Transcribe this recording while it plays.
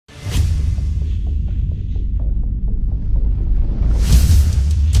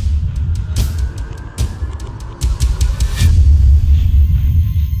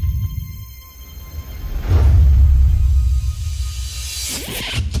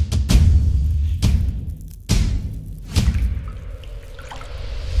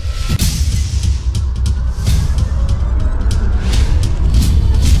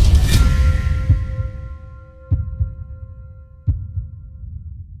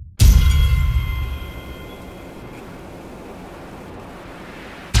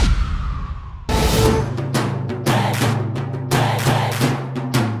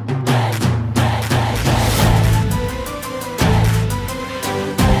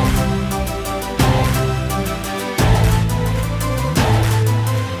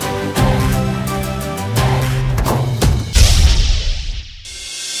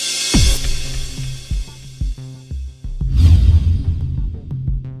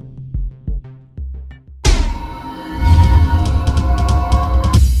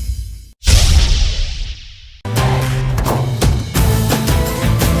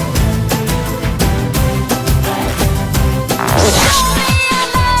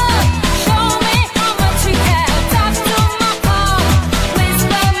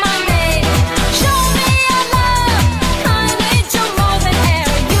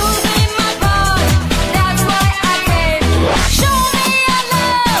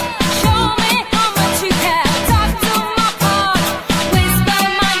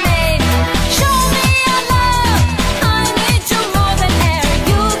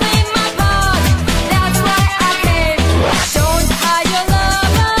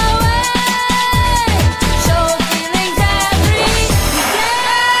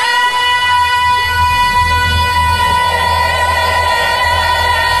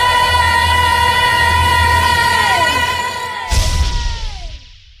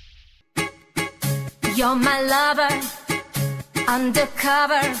You're my lover,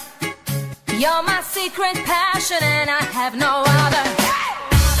 undercover. You're my secret passion and I have no other.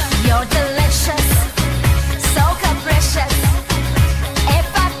 You're delicious, so capricious. If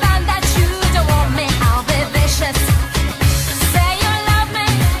I find that you don't want me, I'll be vicious. Say you love me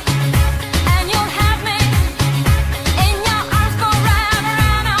and you'll have me in your arms forever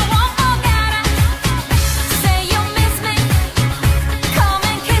and I won't forget it. Say you miss me, come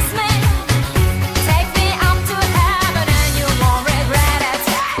and kiss me. Take me up to heaven and you won't regret it.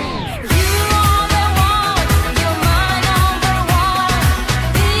 You are the one, you're my number one,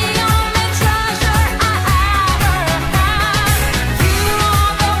 the only treasure I ever had. You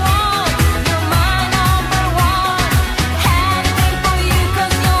are the one, you're my number one, anything for you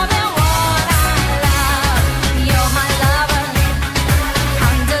 'cause you're the one I love. You're my lover,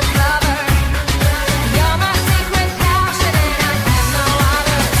 undercover. You're my secret passion and I have no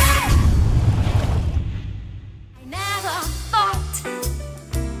other. I never thought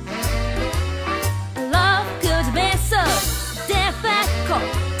love could be so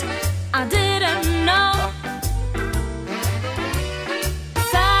difficult. I didn't know.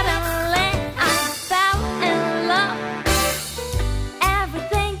 Suddenly I fell in love.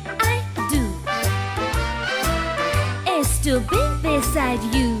 Everything I do is to be beside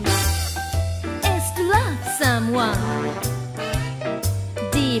you, is to love someone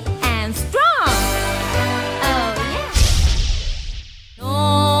deep and strong. Oh yeah.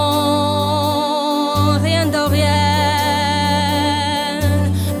 Non, rien de rien.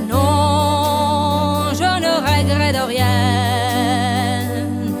 Non, je ne regrette rien.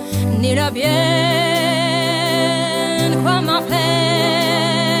 Ni le bien qu'on m'a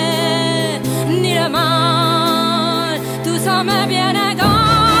fait, ni le mal, tout ça me vient égal.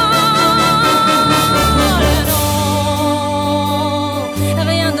 Non,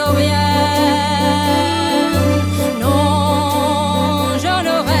 rien de rien. Non, je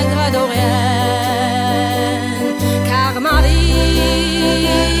ne regrette rien. Car ma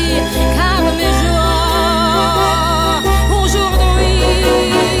vie, car mes jours, aujourd'hui,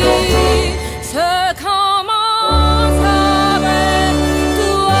 se commence avec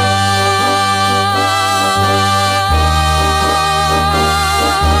toi.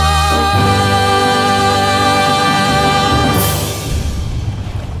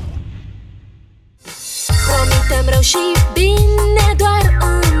 Promitem rău și bine, doar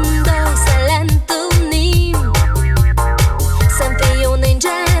îndoi să le întâlnim. Să-mi fii un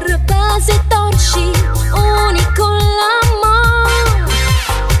înger păzitor și unicul amor.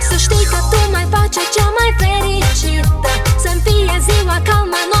 Să știi că tu mai pacea cea mai fericită, să-mi fie ziua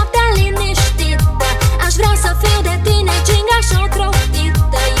calmă, noaptea liniștită. Aș vrea să fiu de tine ginga și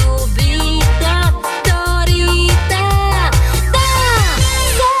ocrotită, iubită, dorită. Da,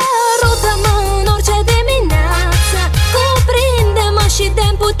 sărută-mă în orice dimineață, cuprinde-mă și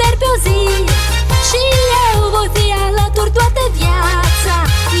dă-mi puteri pe o zi. Și eu voi fi alături toată viața,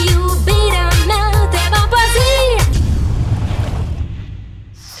 iubirea mea te va păzi.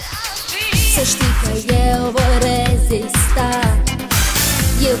 Să știi că eu voi rezista,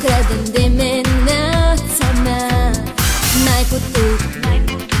 eu cred în dimineața mea. N-ai putut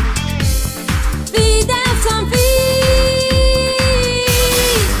fidel să-mi fii.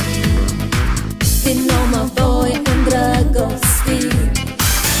 Din nou mă voi îndrăgosti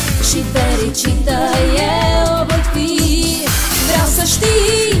și fericită eu voi fi. Vreau să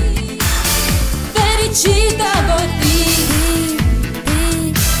știi, fericită voi fi.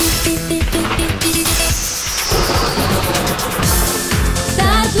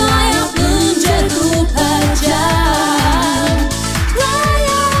 Dar ploaia plânge după geam,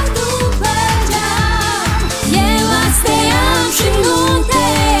 ploaia după geam. Eu azi te am și nu te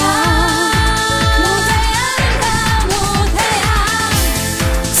am, nu te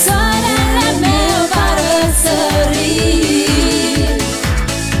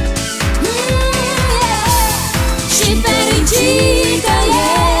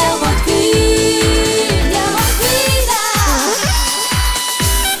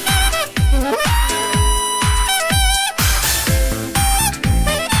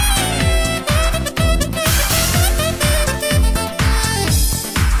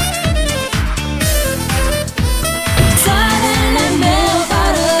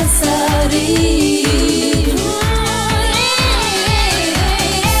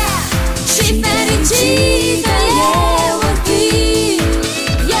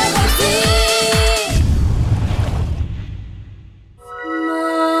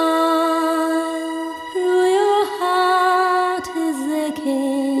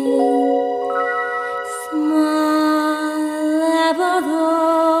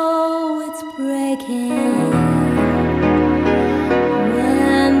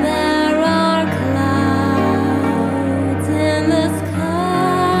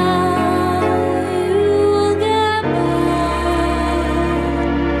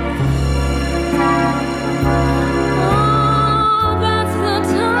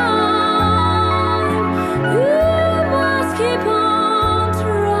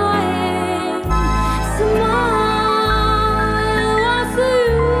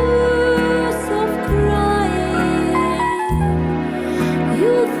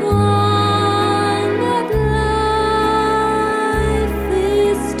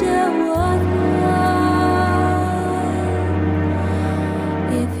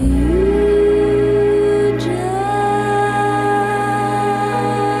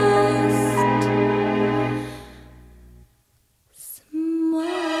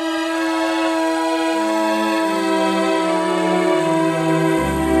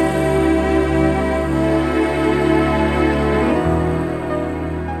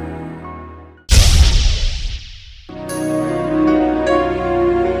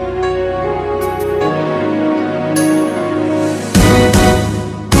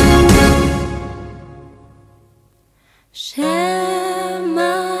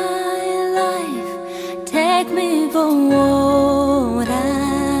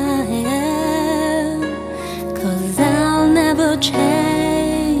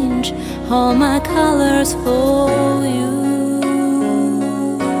all my colors for you.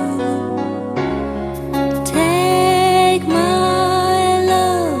 Take my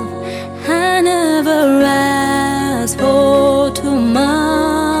love, I never asked for too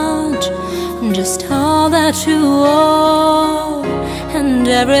much, just all that you are and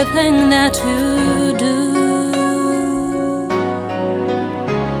everything that you do.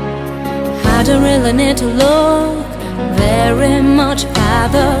 I don't really need to look very much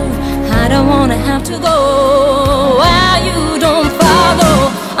farther. I don't wanna have to go where you don't follow.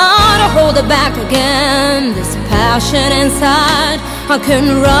 I don't hold it back again, this passion inside. I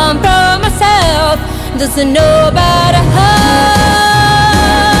couldn't run from myself, there's nobody home.